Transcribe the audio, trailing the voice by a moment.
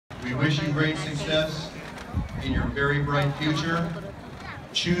We wish you great success in your very bright future.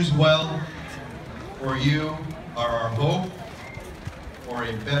 Choose well, for you are our hope for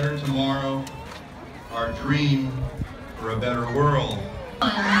a better tomorrow, our dream for a better world.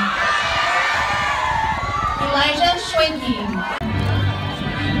 Elijah Schwenke.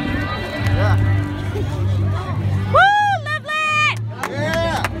 Yeah. Woo! Lovely!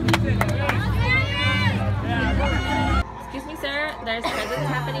 Yeah! Excuse me, sir. There's presents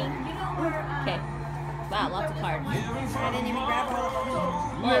happening. Okay. Wow, lots of cards. I didn't even grab all of them.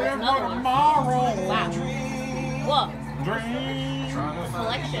 Whoa, there's another one. Wow. Whoa.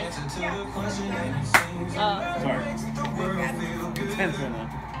 Collection. Sorry. 10 cents.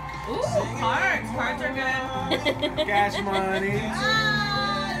 Ooh, cards. Cards are good. Cash money.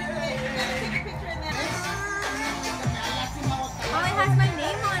 Oh, it has my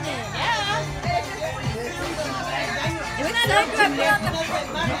name on it. Yeah. Which one do I put on the...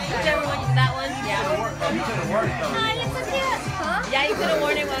 Whichever one, that one? Yeah. You could have worked though. Oh, it's so cute. Huh? Yeah, you could have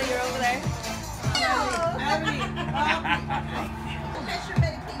worn it while you were over there.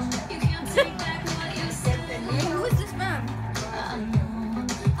 Who is this from?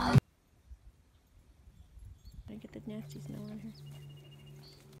 I get the nasty smell on her.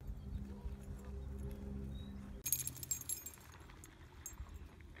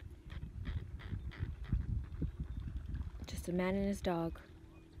 Just a man and his dog.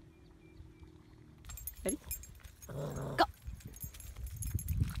 Ready? Go!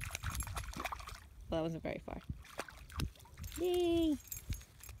 Well, that wasn't very far. Yay!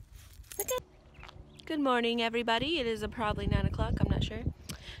 Okay. Good morning, everybody. It is probably 9 o'clock, I'm not sure.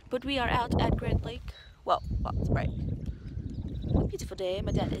 But we are out at Grand Lake. Well, it's bright. Beautiful day.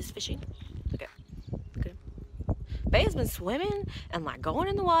 My dad is fishing. Look at him. Bae's been swimming and like going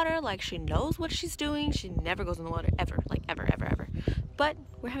in the water like she knows what she's doing. She never goes in the water ever. Like ever. But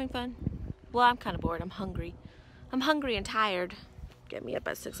we're having fun. Well, I'm kind of bored. I'm hungry. I'm hungry and tired. Get me up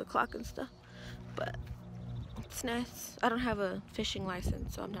at 6 o'clock and stuff. But it's nice. I don't have a fishing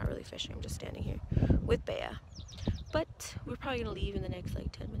license, so I'm not really fishing. I'm just standing here with Bea. But we're probably gonna leave in the next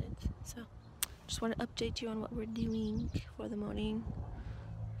like 10 minutes. So just want to update you on what we're doing for the morning.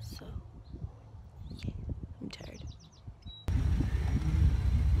 So yeah, I'm tired.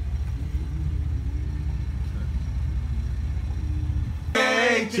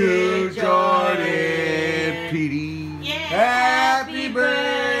 Hey to Jordan PD. Yeah. Happy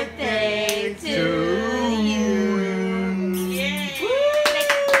birthday to you.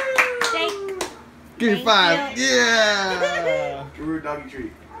 Give me 5. Yeah. Give her a doggy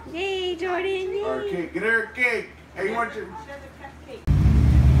treat. Yay, Jordan! Yay. Or a cake. Get her a cake. Hey, you want your...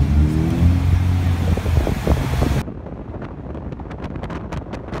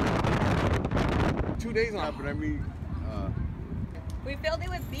 2 days on, but I mean, we filled it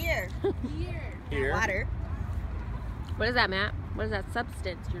with beer. here. Water. What is that, Matt? What is that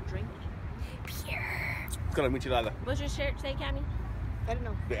substance you're drinking? Beer. It's called a michelada. What's your shirt say, Cammy? I don't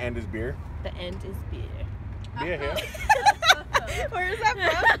know. The end is beer. The end is beer. Beer here. Where is that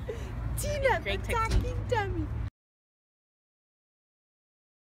from? Tina, the Great technique. talking dummy.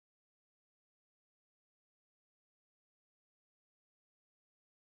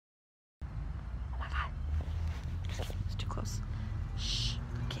 Oh my god. It's too close. Shh.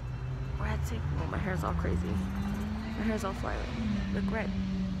 Okay. We're at Safeway. Oh, my hair's all crazy. My hair's all flying. Look, red.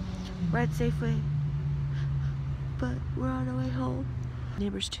 We're at Safeway. But we're on our way home.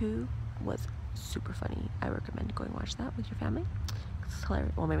 Neighbors 2 was super funny. I recommend going watch that with your family. It's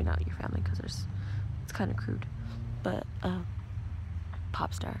hilarious. Well, maybe not your family because it's kind of crude. But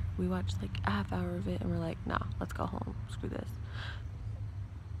Popstar. We watched like a half hour of it and we're like, nah, let's go home. Screw this.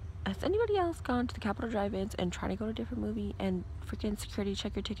 Has anybody else gone to the Capitol Drive-ins and trying to go to a different movie and freaking security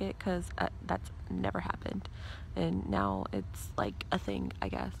check your ticket? Because that's never happened. And now it's like a thing, I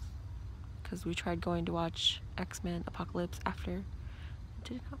guess. Because we tried going to watch X-Men Apocalypse after. It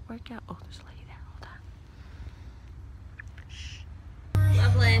did not work out. Oh, there's a lady there. Hold on. Shh.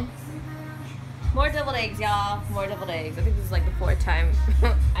 Lovely. More deviled eggs, y'all. More deviled eggs. I think this is like the 4th time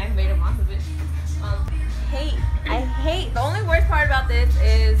I've made them off of it. I hate. The only worst part about this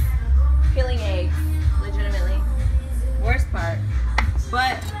is peeling eggs. Legitimately. Worst part.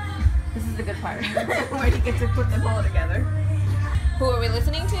 But this is the good part. Where you get to put them all together. Who are we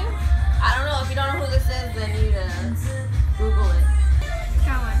listening to? I don't know. If you don't know who this is, then you Google it.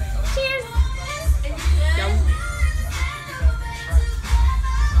 Come on. Cheers! Yum.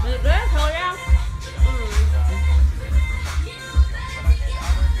 Is it good? Hell yeah.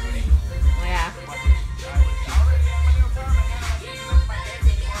 Oh yeah.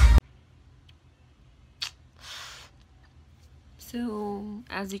 So,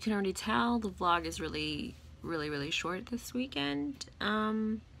 as you can already tell, the vlog is really short this weekend.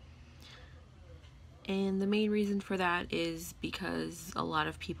 And the main reason for that is because a lot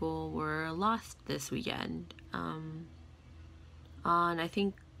of people were lost this weekend. On, I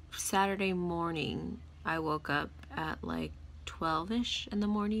think, Saturday morning, I woke up at like 12-ish in the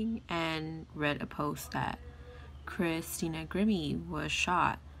morning and read a post that Christina Grimmie was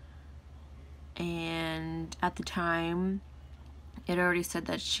shot. And at the time, it already said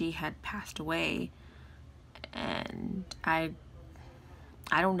that she had passed away. And I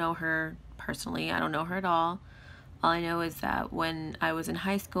don't know her personally. I don't know her at all. All I know is that when I was in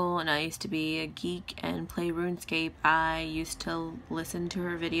high school and I used to be a geek and play RuneScape, I used to listen to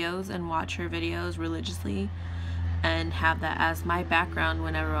her videos and watch her videos religiously and have that as my background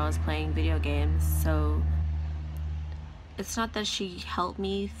whenever I was playing video games. So it's not that she helped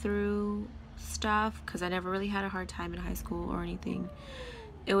me through stuff, because I never really had a hard time in high school or anything.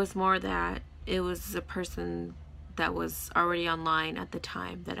 It was more that it was a person that was already online at the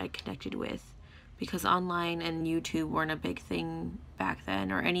time that I connected with, because online and YouTube weren't a big thing back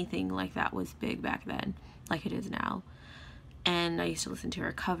then, or anything like that was big back then like it is now. And I used to listen to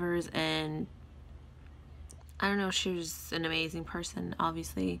her covers, and I don't know, she was an amazing person,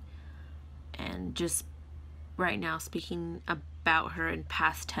 obviously. And just right now speaking about her in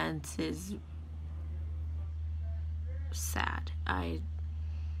past tense is sad.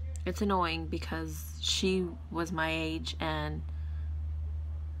 It's annoying because she was my age, and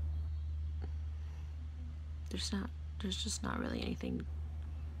there's just not really anything,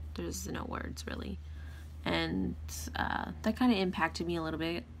 there's no words really. And that kind of impacted me a little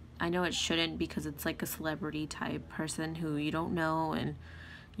bit. I know it shouldn't, because it's like a celebrity type person who you don't know and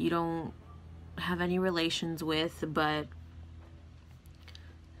you don't have any relations with, but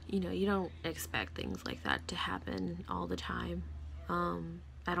you know, you don't expect things like that to happen all the time,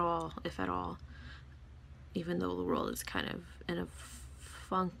 at all, if at all, even though the world is kind of in a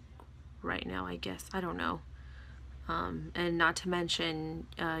funk right now, I guess. I don't know. And not to mention,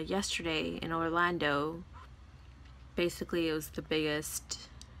 yesterday in Orlando, basically it was the biggest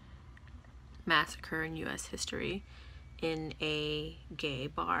massacre in US history in a gay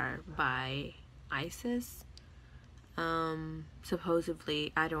bar by ISIS.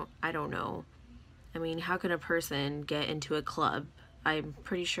 Supposedly, I don't know. I mean, how can a person get into a club? I'm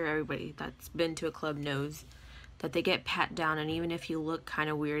pretty sure everybody that's been to a club knows that they get pat down, and even if you look kind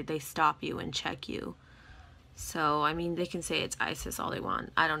of weird, they stop you and check you. So, I mean, they can say it's ISIS all they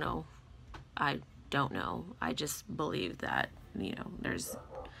want. I don't know. I don't know. I just believe that, you know, there's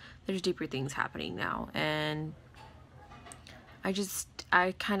deeper things happening now, and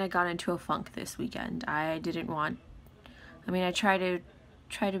I kind of got into a funk this weekend. I didn't want, I mean, I try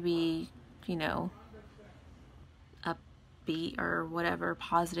to be, you know, upbeat or whatever,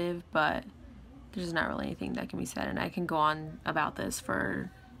 positive, but there's not really anything that can be said, and I can go on about this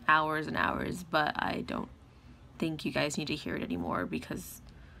for hours and hours, but I don't think you guys need to hear it anymore, because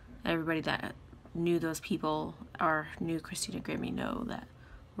everybody that knew those people or knew Christina Grimmie know that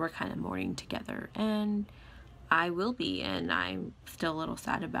we're kind of mourning together, and I will be, and I'm still a little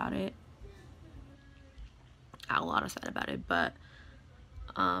sad about it. A lot of sad about it, but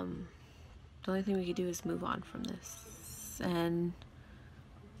the only thing we could do is move on from this, and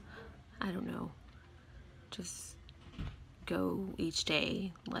I don't know, just go each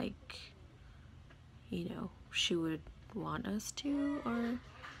day like, you know, she would want us to, or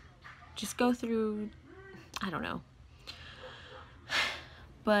just go through, I don't know.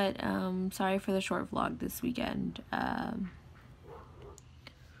 But sorry for the short vlog this weekend.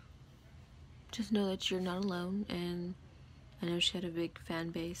 Just know that you're not alone, and I know she had a big fan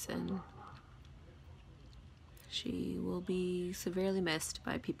base, and she will be severely missed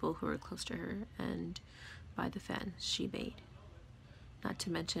by people who are close to her and by the fans she made. Not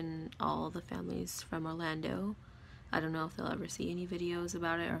to mention all the families from Orlando. I don't know if they'll ever see any videos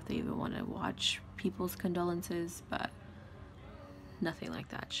about it, or if they even want to watch people's condolences, but nothing like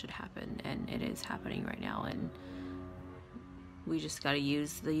that should happen, and it is happening right now, and we just got to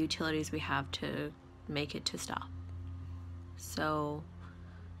use the utilities we have to make it to stop. So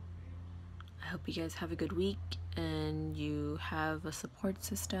I hope you guys have a good week, and you have a support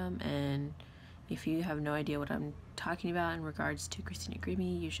system, and if you have no idea what I'm talking about in regards to Christina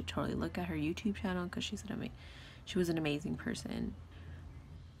Grimmie, you should totally look at her YouTube channel, because she was an amazing person.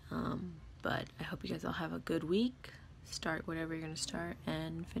 But I hope you guys all have a good week. Start whatever you're going to start,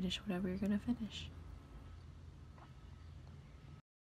 and finish whatever you're going to finish.